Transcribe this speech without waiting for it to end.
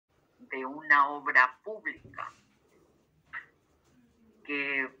de una obra pública,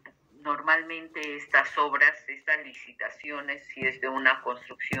 que normalmente estas obras, estas licitaciones, si es de una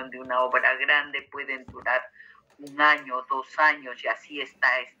construcción de una obra grande, pueden durar 1 año, 2 años, y así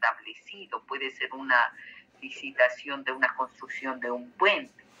está establecido. Puede ser una licitación de una construcción de un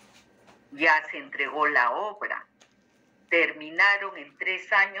puente. Ya se entregó la obra, terminaron en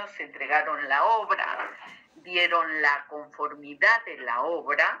 3 años, se entregaron la obra, dieron la conformidad de la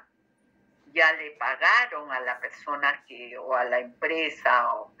obra, ya le pagaron a la persona o a la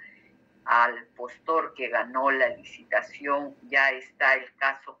empresa o al postor que ganó la licitación, ya está el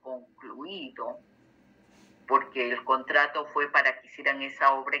caso concluido, porque el contrato fue para que hicieran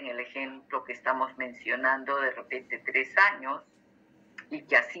esa obra, en el ejemplo que estamos mencionando, de repente 3 años, y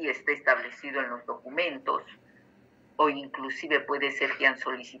que así esté establecido en los documentos, o inclusive puede ser que han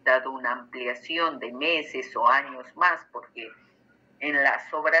solicitado una ampliación de meses o años más, porque en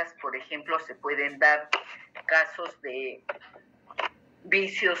las obras, por ejemplo, se pueden dar casos de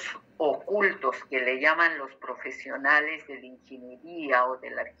vicios ocultos que le llaman los profesionales de la ingeniería o de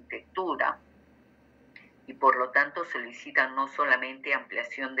la arquitectura, y por lo tanto solicitan no solamente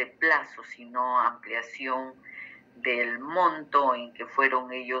ampliación de plazo, sino ampliación del monto en que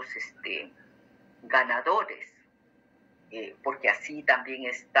fueron ellos ganadores, porque así también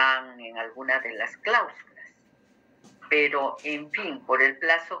están en algunas de las cláusulas. Pero, en fin, por el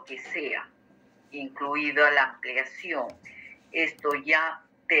plazo que sea, incluida la ampliación, esto ya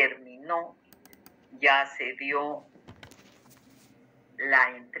terminó, ya se dio la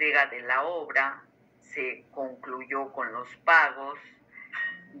entrega de la obra, se concluyó con los pagos,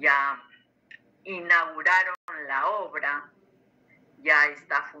 ya inauguraron la obra, ya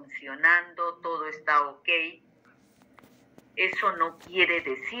está funcionando, todo está ok. Eso no quiere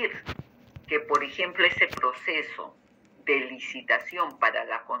decir que, por ejemplo, ese proceso de licitación para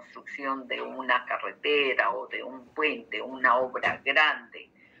la construcción de una carretera o de un puente, una obra grande,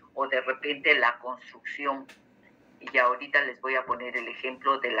 o de repente la construcción, y ahorita les voy a poner el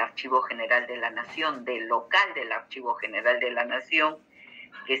ejemplo del Archivo General de la Nación, del local del Archivo General de la Nación,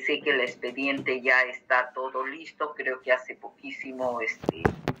 que sé que el expediente ya está todo listo. Creo que hace poquísimo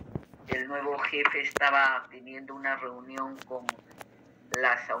el nuevo jefe estaba teniendo una reunión con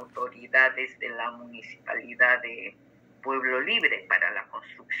las autoridades de la municipalidad de Pueblo Libre para la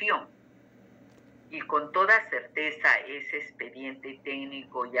construcción, y con toda certeza ese expediente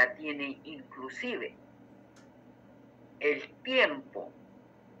técnico ya tiene inclusive el tiempo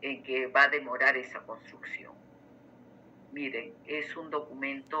en que va a demorar esa construcción. Miren, es un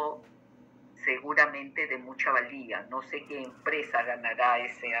documento seguramente de mucha valía. No sé qué empresa ganará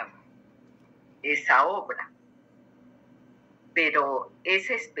esa obra, pero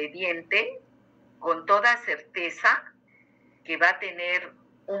ese expediente con toda certeza que va a tener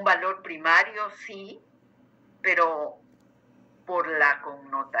un valor primario, sí, pero por la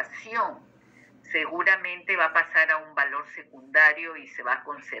connotación seguramente va a pasar a un valor secundario y se va a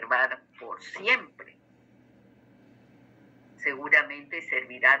conservar por siempre. Seguramente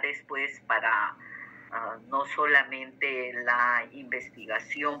servirá después para no solamente la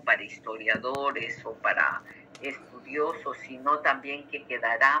investigación para historiadores o para estudiosos, sino también que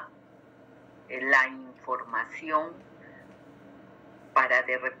quedará la información para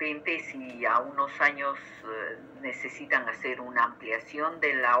de repente, si a unos años necesitan hacer una ampliación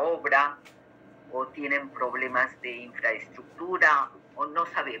de la obra o tienen problemas de infraestructura o no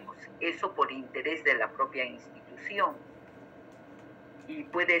sabemos, eso por interés de la propia institución. Y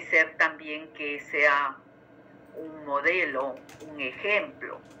puede ser también que sea un modelo, un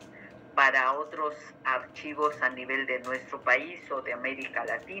ejemplo para otros archivos a nivel de nuestro país o de América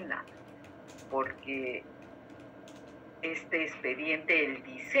Latina, porque este expediente, el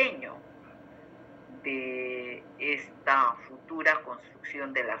diseño de esta futura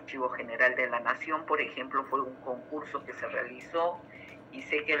construcción del Archivo General de la Nación, por ejemplo, fue un concurso que se realizó y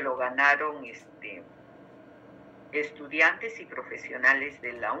sé que lo ganaron estudiantes y profesionales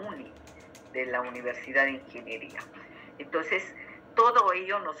de la de la Universidad de Ingeniería. Entonces, todo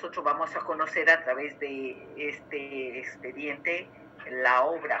ello nosotros vamos a conocer a través de este expediente, la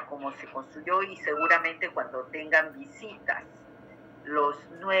obra, cómo se construyó, y seguramente cuando tengan visitas los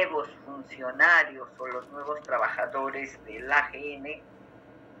nuevos funcionarios o los nuevos trabajadores del AGN,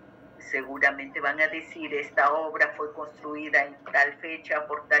 seguramente van a decir: esta obra fue construida en tal fecha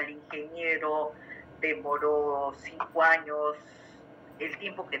por tal ingeniero, demoró 5 años, el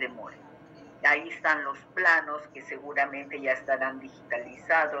tiempo que demore. Ahí están los planos que seguramente ya estarán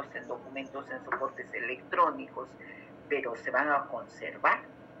digitalizados en documentos, en soportes electrónicos, pero se van a conservar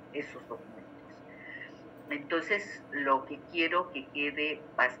esos documentos. Entonces, lo que quiero que quede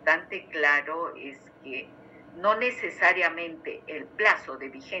bastante claro es que no necesariamente el plazo de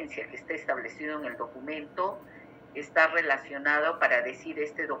vigencia que está establecido en el documento está relacionado para decir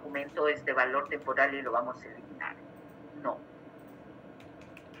este documento es de valor temporal y lo vamos a eliminar. No.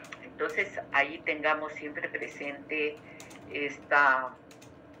 Entonces, ahí tengamos siempre presente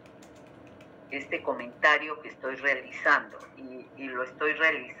este comentario que estoy realizando y lo estoy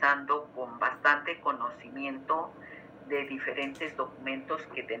realizando con bastante conocimiento de diferentes documentos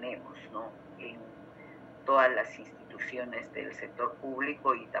que tenemos, ¿no?, en todas las instituciones del sector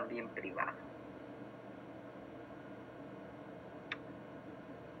público y también privado.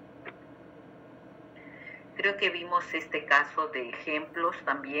 Creo que vimos este caso de ejemplos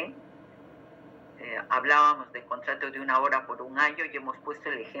también. Hablábamos de contrato de 1 hora por 1 año y hemos puesto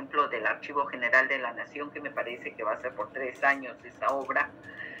el ejemplo del Archivo General de la Nación, que me parece que va a ser por 3 años esa obra.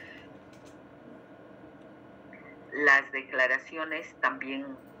 Las declaraciones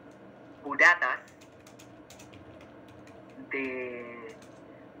también juradas de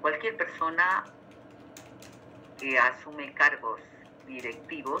cualquier persona que asume cargos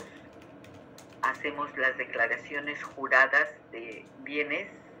directivos. Hacemos las declaraciones juradas de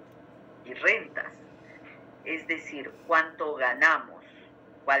bienes y rentas, es decir, cuánto ganamos,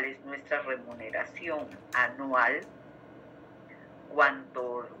 cuál es nuestra remuneración anual,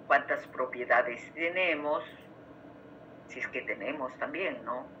 cuántas propiedades tenemos, si es que tenemos también,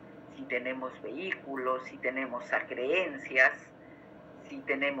 ¿no? Si tenemos vehículos, si tenemos acreencias, si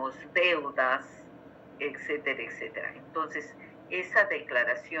tenemos deudas, etcétera, etcétera. Entonces, esa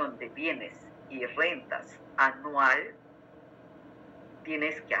declaración de bienes y rentas anual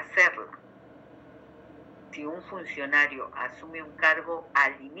tienes que hacerla. Si un funcionario asume un cargo,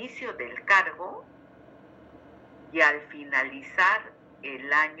 al inicio del cargo y al finalizar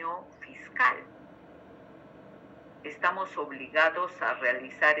el año fiscal, estamos obligados a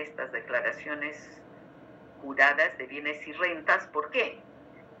realizar estas declaraciones juradas de bienes y rentas. ¿Por qué?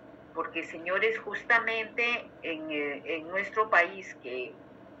 Porque, señores, justamente en nuestro país, que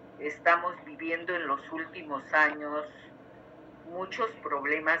estamos viviendo en los últimos años muchos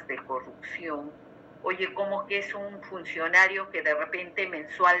problemas de corrupción. Oye, ¿cómo que es un funcionario que de repente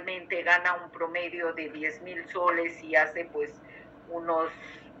mensualmente gana un promedio de 10,000 soles y hace pues unos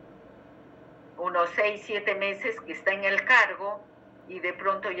 6, 7 meses que está en el cargo y de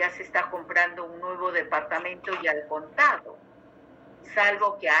pronto ya se está comprando un nuevo departamento y al contado,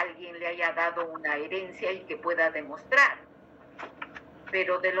 salvo que a alguien le haya dado una herencia y que pueda demostrar?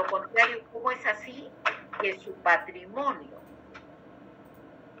 Pero de lo contrario, ¿cómo es así? Que su patrimonio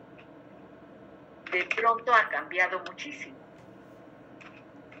de pronto ha cambiado muchísimo.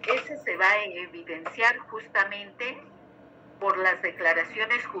 Ese se va a evidenciar justamente por las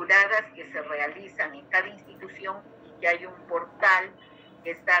declaraciones juradas que se realizan en cada institución, y que hay un portal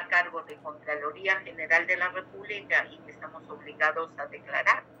que está a cargo de Contraloría General de la República y que estamos obligados a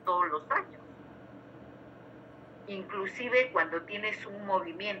declarar todos los años. Inclusive cuando tienes un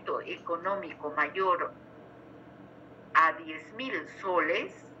movimiento económico mayor a 10,000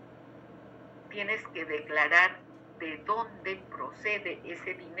 soles, tienes que declarar de dónde procede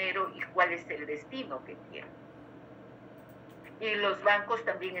ese dinero y cuál es el destino que tiene. Y los bancos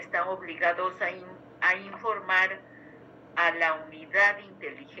también están obligados a informar a la Unidad de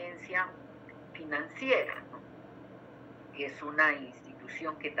Inteligencia Financiera, ¿no?, que es una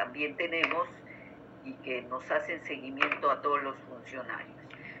institución que también tenemos y que nos hacen seguimiento a todos los funcionarios.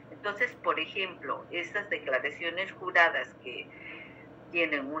 Entonces, por ejemplo, estas declaraciones juradas que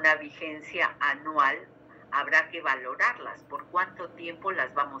tienen una vigencia anual, habrá que valorarlas, por cuánto tiempo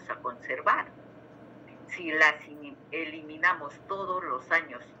las vamos a conservar. Si las eliminamos todos los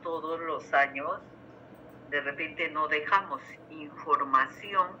años, de repente no dejamos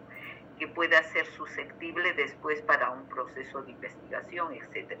información que pueda ser susceptible después para un proceso de investigación,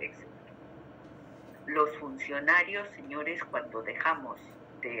 etcétera, etcétera. Los funcionarios, señores, cuando dejamos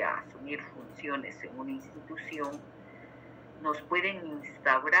de asumir funciones en una institución, nos pueden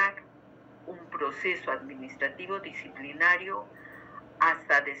instaurar un proceso administrativo disciplinario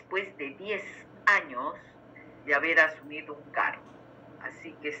hasta después de 10 años de haber asumido un cargo.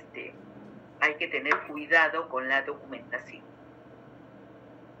 Así que hay que tener cuidado con la documentación.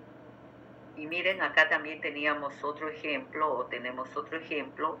 Y miren, acá también tenemos otro ejemplo,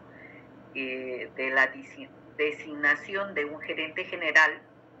 de la designación de un gerente general.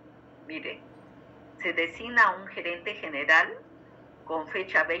 Miren, se designa a un gerente general con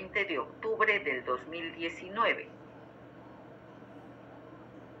fecha 20 de octubre del 2019.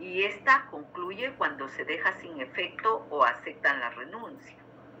 Y esta concluye cuando se deja sin efecto o aceptan la renuncia.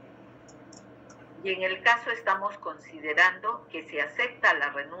 Y en el caso estamos considerando que se acepta la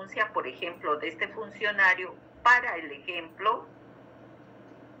renuncia, por ejemplo, de este funcionario, para el ejemplo,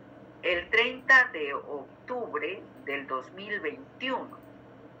 el 30 de octubre del 2021.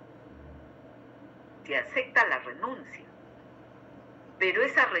 Se acepta la renuncia, pero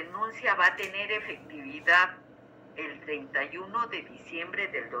esa renuncia va a tener efectividad el 31 de diciembre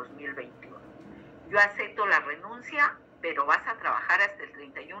del 2021. Yo acepto la renuncia, pero vas a trabajar hasta el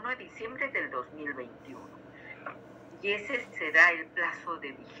 31 de diciembre del 2021. Y ese será el plazo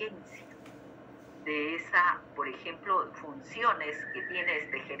de vigencia de esa, por ejemplo, funciones que tiene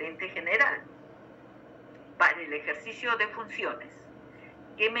este gerente general para el ejercicio de funciones.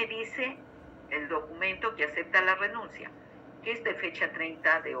 ¿Qué me dice el documento que acepta la renuncia? Que es de fecha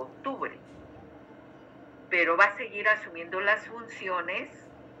 30 de octubre, pero va a seguir asumiendo las funciones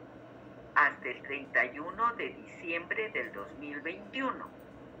hasta el 31 de diciembre del 2021.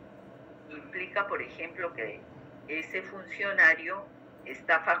 Implica, por ejemplo, que ese funcionario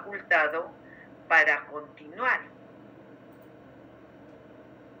está facultado para continuar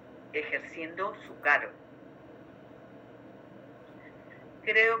ejerciendo su cargo.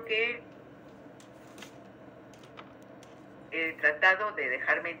 Creo que he tratado de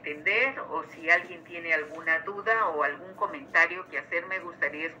dejarme entender, o si alguien tiene alguna duda o algún comentario que hacer, me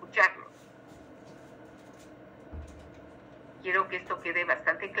gustaría escucharlo. Quiero que esto quede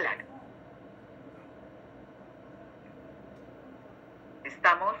bastante claro.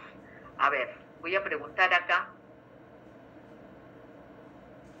 Estamos, a ver, voy a preguntar acá.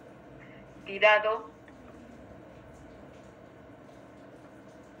 Tirado.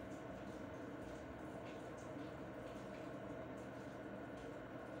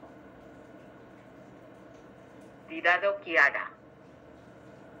 Tirado Kiara.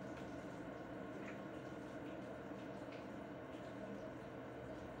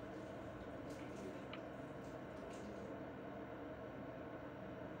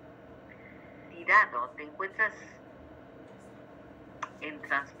 Tirado, te encuentras en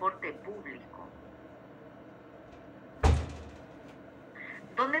transporte público.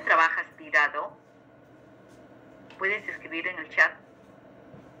 ¿Dónde trabajas, Tirado? ¿Puedes escribir en el chat?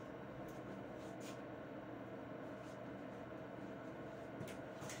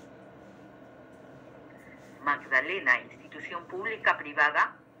 Magdalena, institución pública,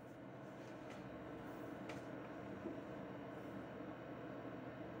 privada.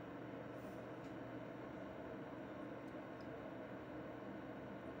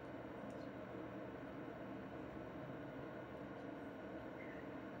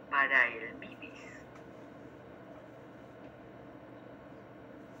 Para el MIBIS.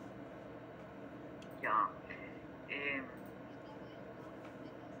 Ya.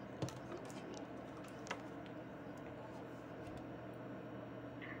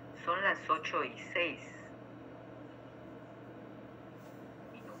 Son las 8:06.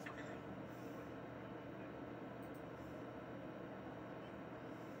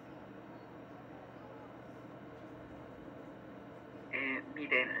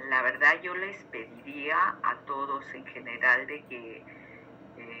 Miren, la verdad yo les pediría a todos en general de que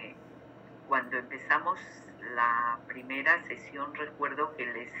cuando empezamos la primera sesión, recuerdo que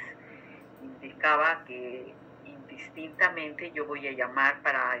les indicaba que indistintamente yo voy a llamar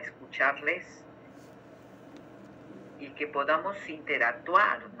para escucharles y que podamos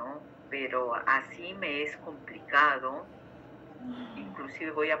interactuar, ¿no? Pero así me es complicado.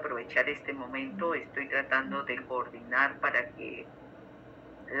 Inclusive voy a aprovechar este momento, estoy tratando de coordinar para que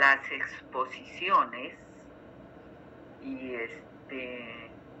las exposiciones y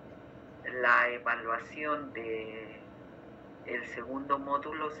la evaluación de el segundo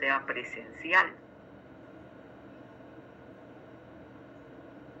módulo sea presencial,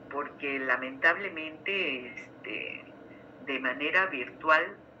 porque lamentablemente de manera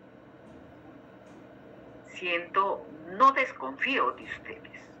virtual no desconfío de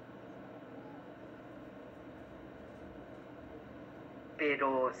ustedes,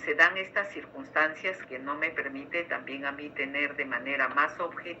 pero se dan estas circunstancias que no me permite también a mí tener de manera más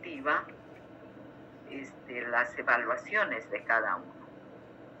objetiva las evaluaciones de cada uno.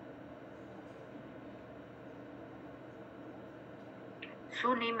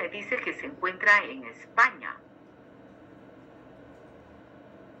 Suni me dice que se encuentra en España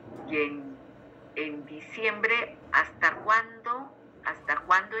y en diciembre. ¿Hasta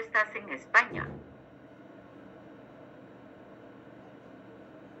cuándo estás en España?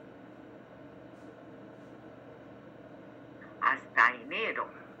 Hasta enero.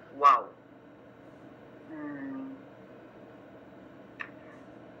 Wow.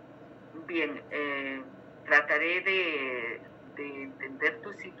 Bien, trataré de entender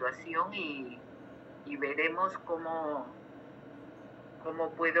tu situación y y veremos cómo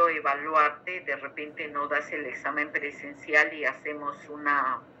puedo evaluarte. De repente no das el examen presencial y hacemos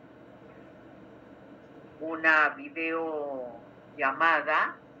una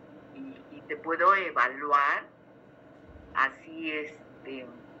videollamada y te puedo evaluar así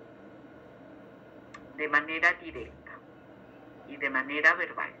de manera directa y de manera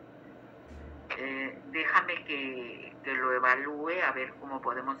verbal. Déjame que lo evalúe a ver cómo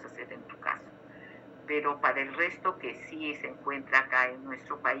podemos hacer en tu caso. Pero para el resto que sí se encuentra acá en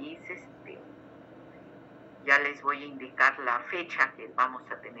nuestro país, ya les voy a indicar la fecha que vamos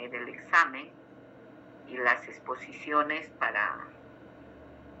a tener el examen y las exposiciones para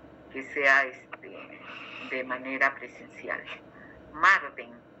que sea de manera presencial.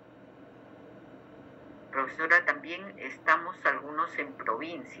 Marden, profesora, también estamos algunos en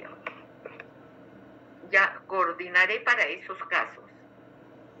provincia. Ya coordinaré para esos casos.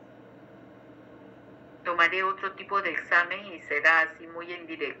 Tomaré otro tipo de examen y será así muy en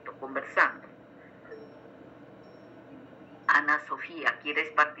directo, conversando. Ana Sofía, ¿quieres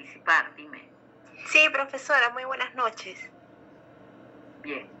participar? Dime. Sí, profesora, muy buenas noches.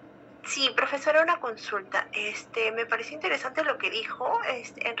 Bien. Sí, profesora, una consulta. Me pareció interesante lo que dijo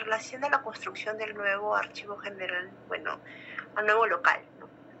en relación a la construcción del nuevo archivo general, bueno, al nuevo local, ¿no?,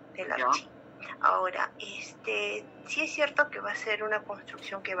 del archivo. Ahora, sí es cierto que va a ser una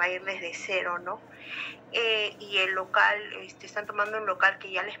construcción que va a ir desde cero, ¿no? Y el local, están tomando un local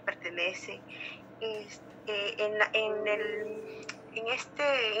que ya les pertenece. En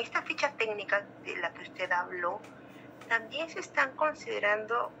esta ficha técnica de la que usted habló, también se están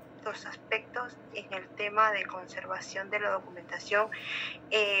considerando los aspectos en el tema de conservación de la documentación,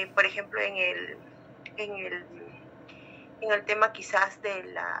 por ejemplo, en el tema quizás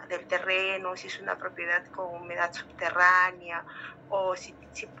del terreno, si es una propiedad con humedad subterránea, o si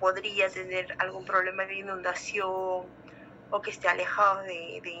podría tener algún problema de inundación, o que esté alejado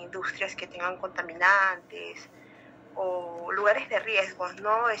de industrias que tengan contaminantes, o lugares de riesgos,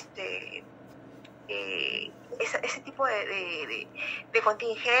 ¿no? Ese tipo de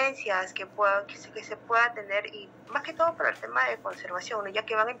contingencias que se pueda tener, y más que todo para el tema de conservación, ¿no?, ya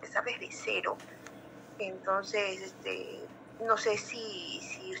que van a empezar desde cero. Entonces, no sé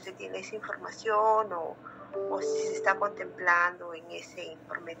si usted tiene esa información o si se está contemplando en ese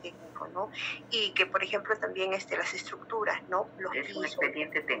informe técnico, ¿no? Y que, por ejemplo, también las estructuras, ¿no? Los es pisos. Un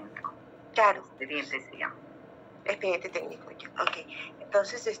expediente técnico. Claro. Expediente se llama. Expediente técnico, ok.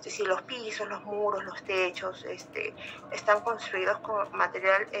 Entonces, si los pisos, los muros, los techos, están construidos con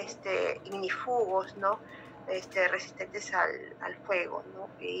material ignifugos, ¿no?, resistentes al fuego, ¿no?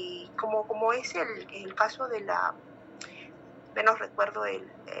 Y como es el caso de menos recuerdo, el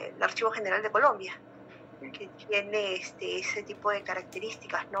Archivo General de Colombia, que tiene ese tipo de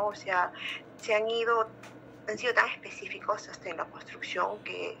características, ¿no? O sea, han sido tan específicos hasta en la construcción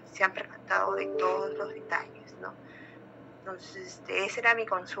que se han percatado de todos los detalles, ¿no? Entonces, esa era mi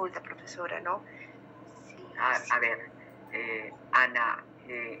consulta, profesora, ¿no? Sí, a ver, Ana,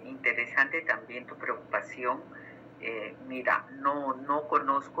 interesante también tu preocupación. Mira, no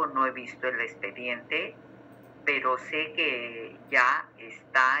conozco, no he visto el expediente, pero sé que ya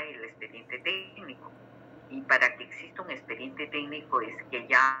está el expediente técnico. Y para que exista un expediente técnico es que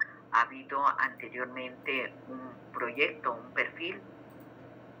ya ha habido anteriormente un proyecto, un perfil.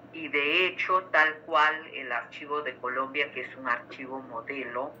 Y de hecho, tal cual el archivo de Colombia, que es un archivo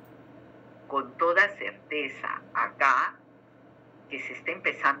modelo, con toda certeza acá, que se está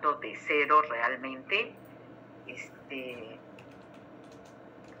empezando de cero realmente,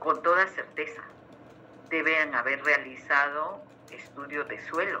 con toda certeza deben haber realizado estudio de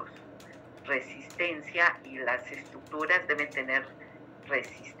suelos, resistencia, y las estructuras deben tener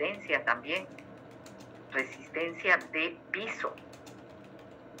resistencia también, resistencia de piso.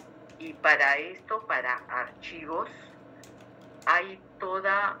 Y para esto, para archivos, hay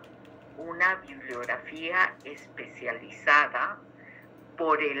toda una bibliografía especializada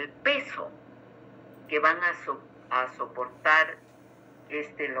por el peso que van a soportar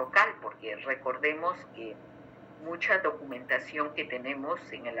este local, porque recordemos que mucha documentación que tenemos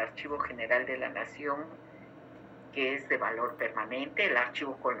en el Archivo General de la Nación, que es de valor permanente, el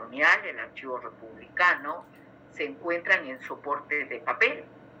archivo colonial, el archivo republicano, se encuentran en soporte de papel.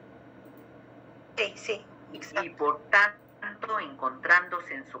 Sí, y por tanto,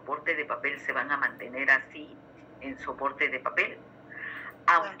 encontrándose en soporte de papel, se van a mantener así en soporte de papel,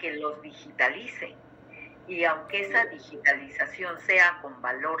 aunque los digitalicen. Y aunque esa digitalización sea con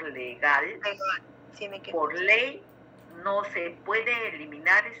valor legal, por ley no se puede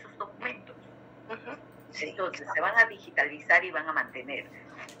eliminar esos documentos. Entonces, se van a digitalizar y van a mantener.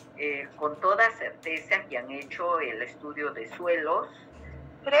 Con toda certeza que han hecho el estudio de suelos.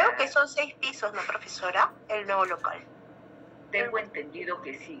 Creo que son 6 pisos, ¿no, profesora? El nuevo local. Tengo entendido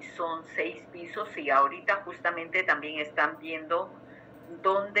que sí, son 6 pisos y ahorita justamente también están viendo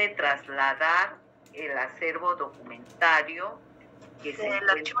dónde trasladar el acervo documentario que se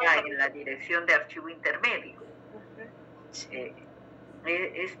encuentra en la dirección de archivo intermedio. Sí.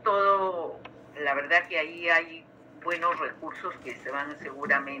 Es todo, la verdad que ahí hay buenos recursos que se van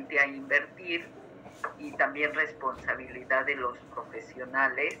seguramente a invertir y también responsabilidad de los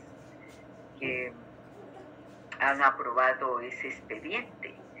profesionales que han aprobado ese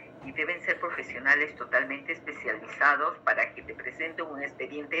expediente, y deben ser profesionales totalmente especializados para que te presenten un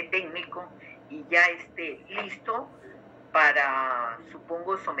expediente técnico y ya esté listo para,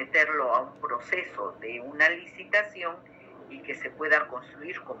 supongo, someterlo a un proceso de una licitación y que se pueda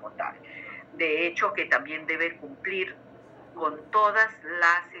construir como tal. De hecho, que también debe cumplir con todas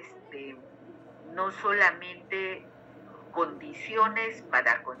las, no solamente condiciones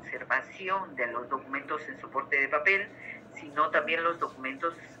para conservación de los documentos en soporte de papel, sino también los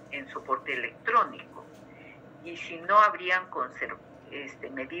documentos en soporte electrónico. Y si no, habrían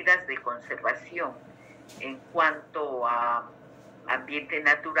medidas de conservación en cuanto a ambiente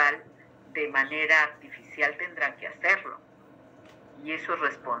natural, de manera artificial tendrán que hacerlo. Y eso es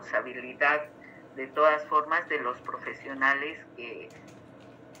responsabilidad, de todas formas, de los profesionales que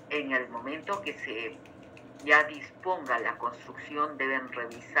en el momento que se ya disponga la construcción deben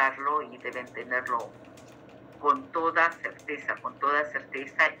revisarlo y deben tenerlo con toda certeza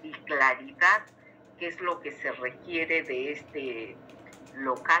y claridad qué es lo que se requiere de este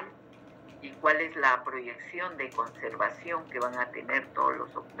local y cuál es la proyección de conservación que van a tener todos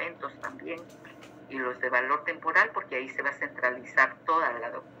los documentos también, y los de valor temporal, porque ahí se va a centralizar toda la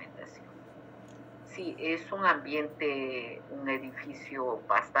documentación. Sí, es un ambiente, un edificio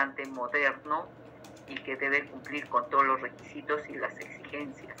bastante moderno y que debe cumplir con todos los requisitos y las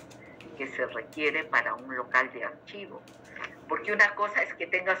exigencias que se requiere para un local de archivo. Porque una cosa es que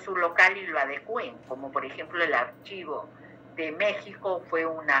tenga su local y lo adecúen, como por ejemplo el archivo de México fue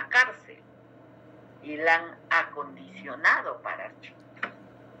una cárcel y la han acondicionado para archivos.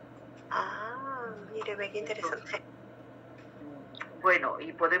 Ah, mire, qué interesante. Bueno,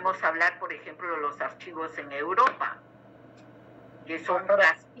 y podemos hablar, por ejemplo, de los archivos en Europa, que son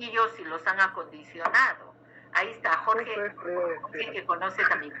castillos y los han acondicionado. Ahí está Jorge, que conoce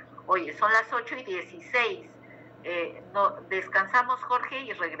también. Oye, son las 8:16. Descansamos, Jorge,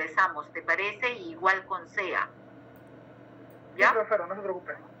 y regresamos, ¿te parece? Igual con SEA. ¿Ya? Sí, profesora, no se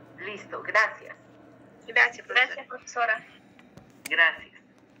preocupe. Listo, gracias. Gracias, profesora. Gracias.